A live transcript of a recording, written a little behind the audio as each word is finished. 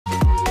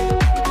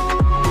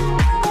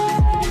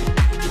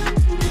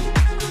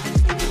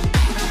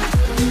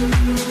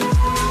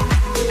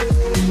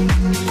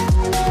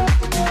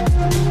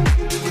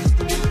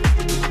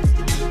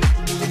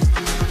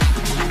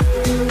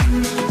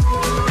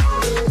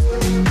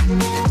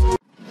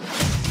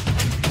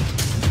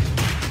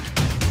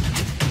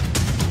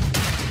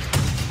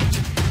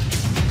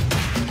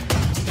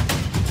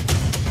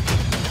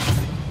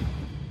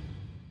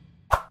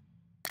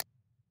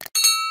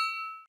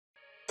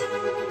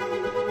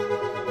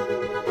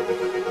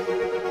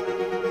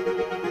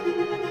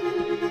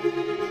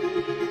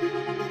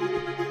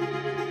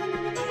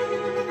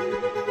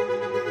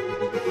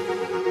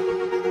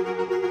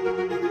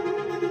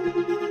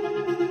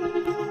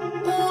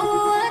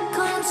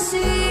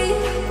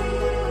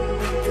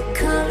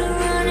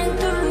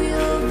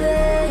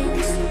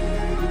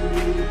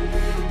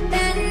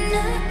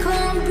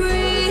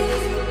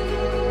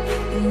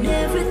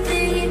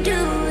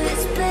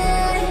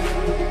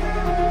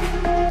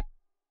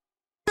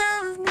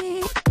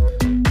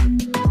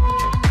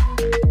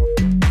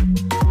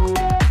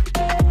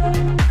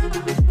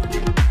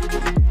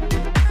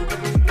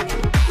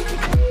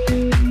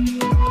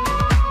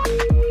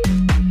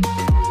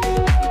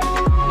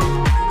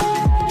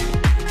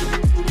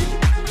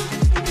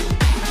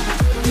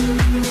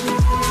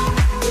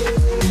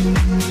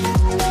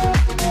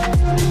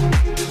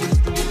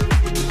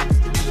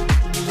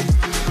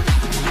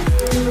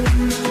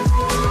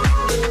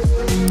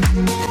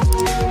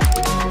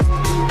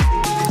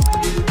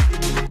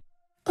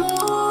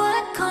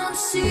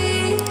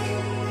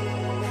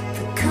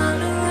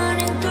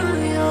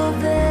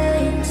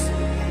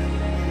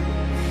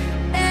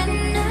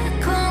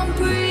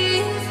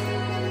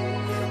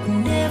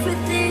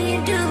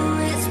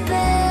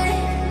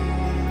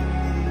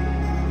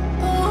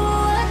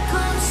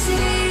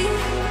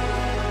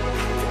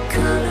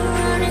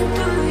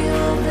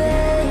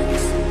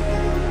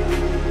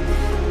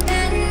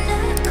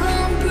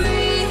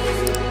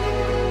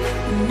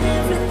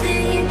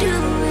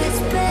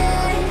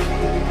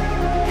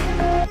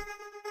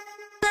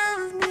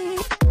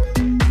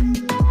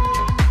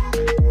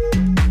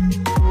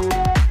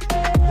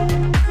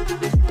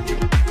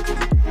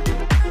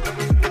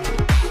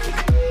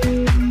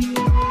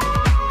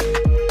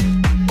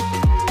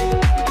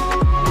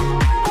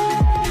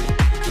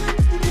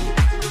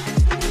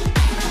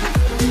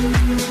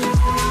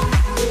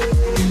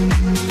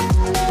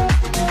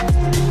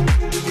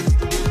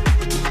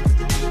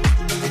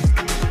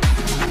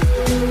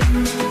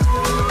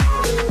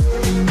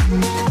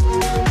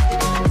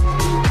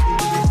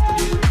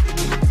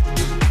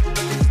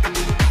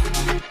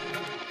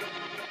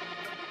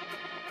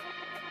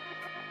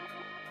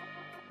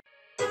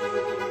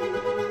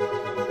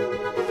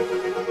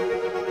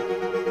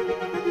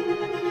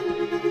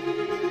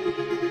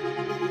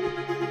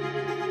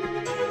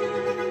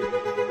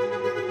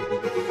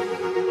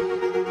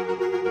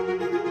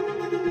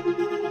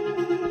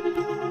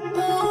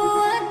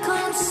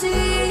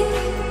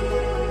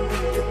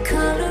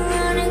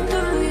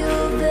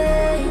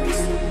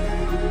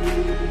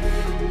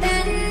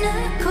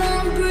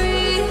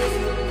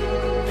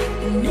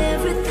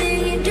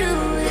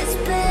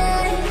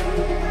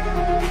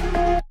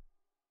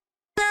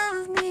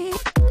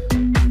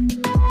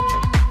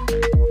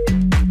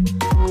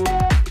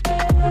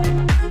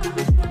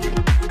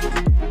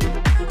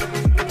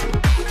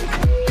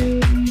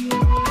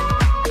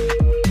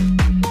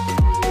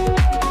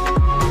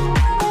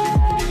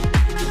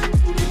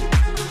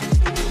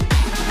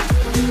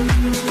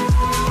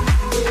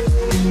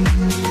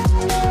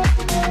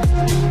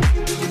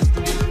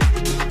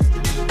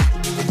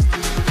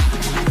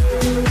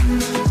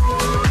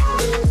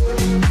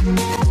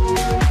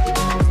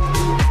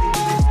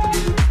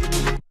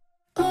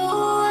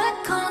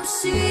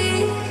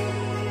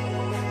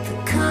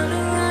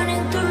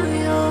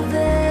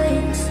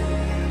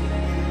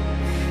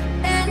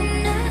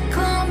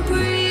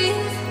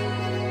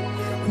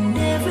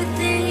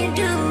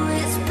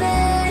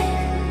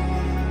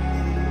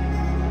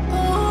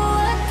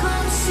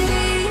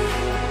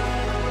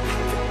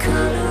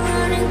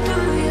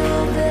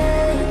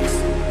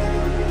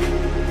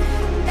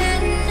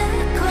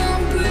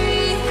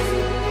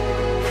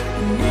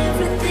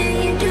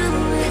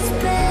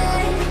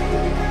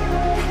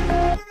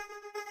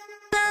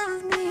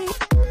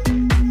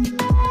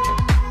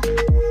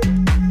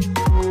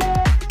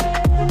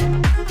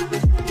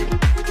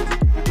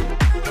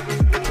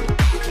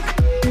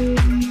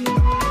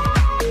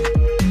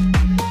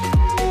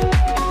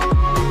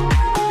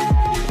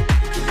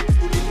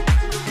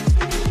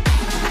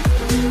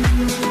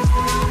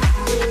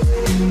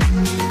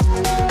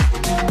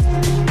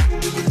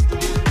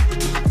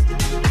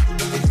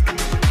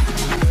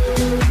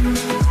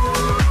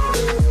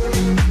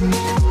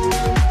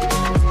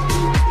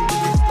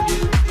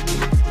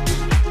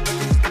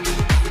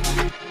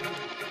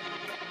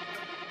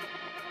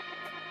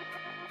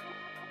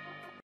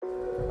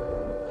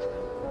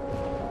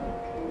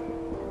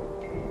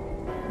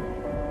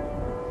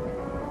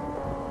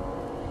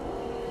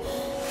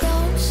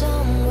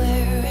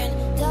somewhere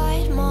and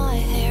dyed my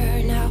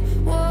hair. Now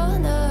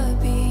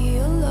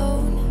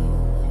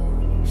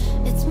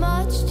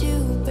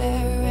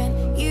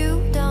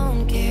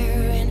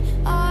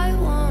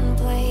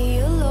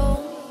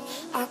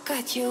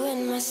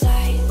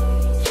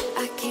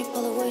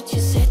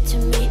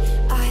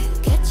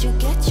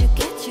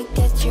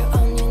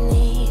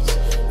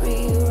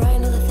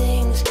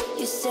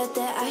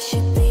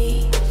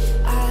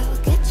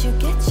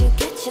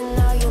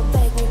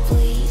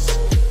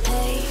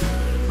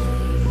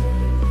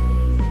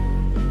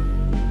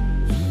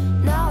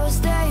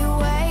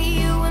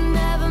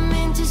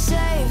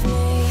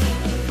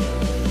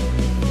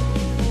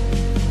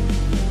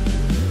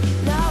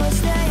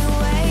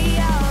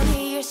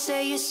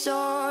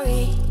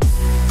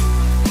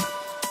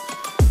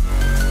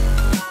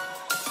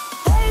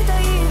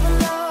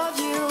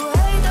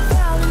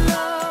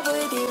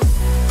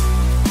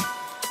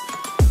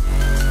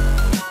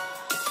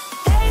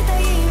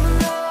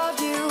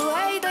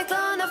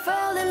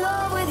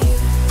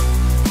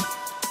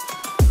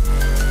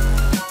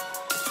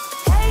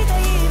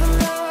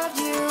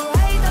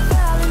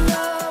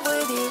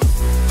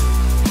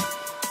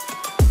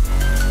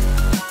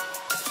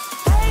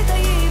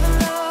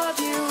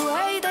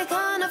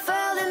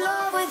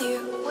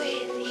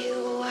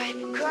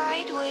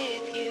ride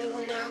with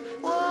you now,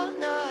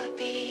 wanna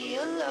be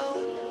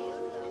alone.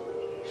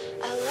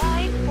 I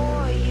lied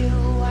for you,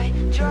 I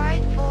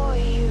tried for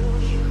you,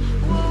 you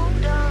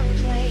wouldn't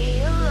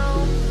play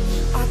alone.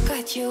 I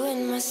got you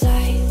in my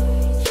sight,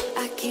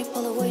 I keep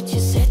all the words you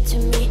said to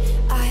me.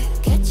 I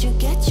get you,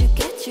 get you,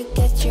 get you,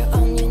 get you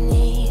on your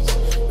knees.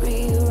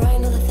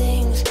 Rewrite all the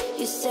things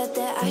you said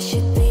that I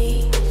should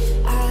be.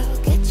 I'll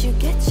get you,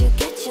 get you,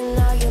 get you,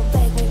 now you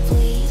beg me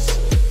please.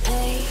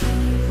 Hey,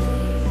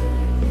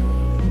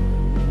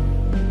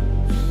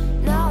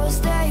 now I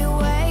stay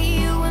away,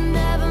 you were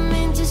never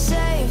meant to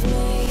save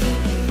me.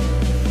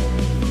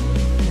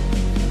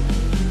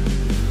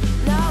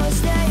 Now I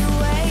stay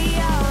away,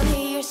 I wanna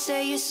hear you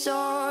say you're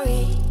sorry.